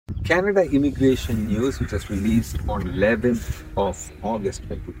Canada immigration news, which was released on 11th of August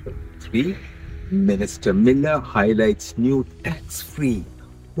 2023, Minister Miller highlights new tax-free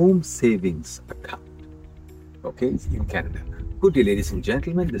home savings account. Okay, in Canada. Good day, ladies and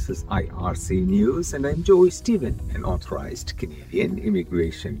gentlemen. This is IRC News, and I'm Joey Stephen, an authorized Canadian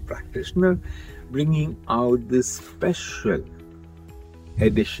immigration practitioner, bringing out this special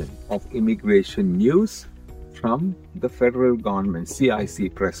edition of immigration news from the federal government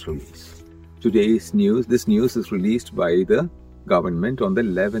CIC press release. This news is released by the government on the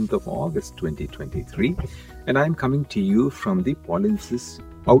 11th of August 2023, and I'm coming to you from the Polinsys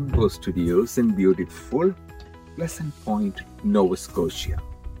Outdoor Studios in beautiful Pleasant Point, Nova Scotia.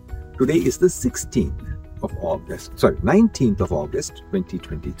 Today is the 19th of August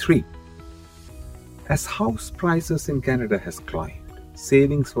 2023. As house prices in Canada has climbed,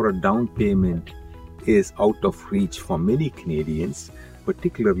 savings for a down payment is out of reach for many Canadians,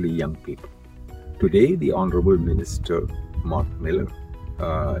 particularly young people. Today, the Honorable Minister Mark Miller,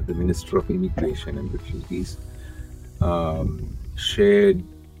 the Minister of Immigration and Refugees, shared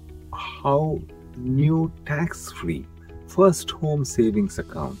how new tax-free first home savings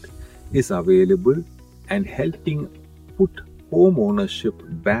account is available and helping put home ownership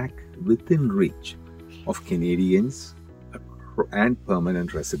back within reach of Canadians and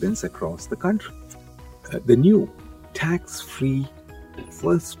permanent residents across the country. The new tax-free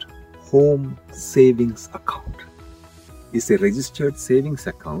first home savings account is a registered savings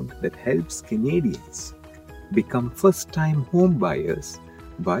account that helps Canadians become first-time home buyers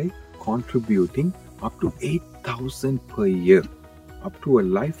by contributing up to $8,000 per year, up to a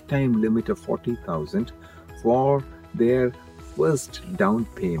lifetime limit of $40,000 for their first down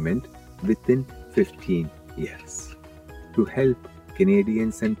payment within 15 years to help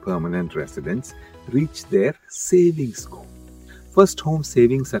Canadians and permanent residents reach their savings goal. First home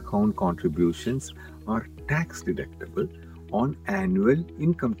savings account contributions are tax deductible on annual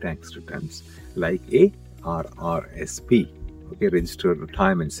income tax returns like a RRSP, registered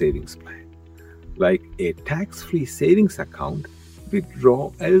retirement savings plan. Like a tax-free savings account,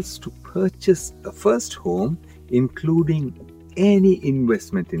 withdrawals to purchase a first home, including any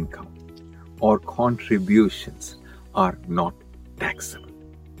investment income or contributions, are not taxable.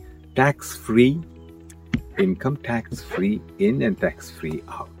 Tax-free income, tax-free in and tax-free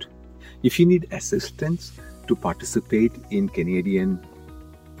out. If you need assistance to participate in Canadian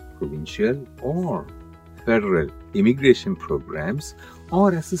provincial or federal immigration programs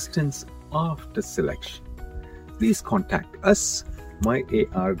or assistance after selection, please contact us,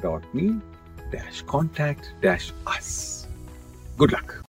 myar.me-contact-us. Good luck.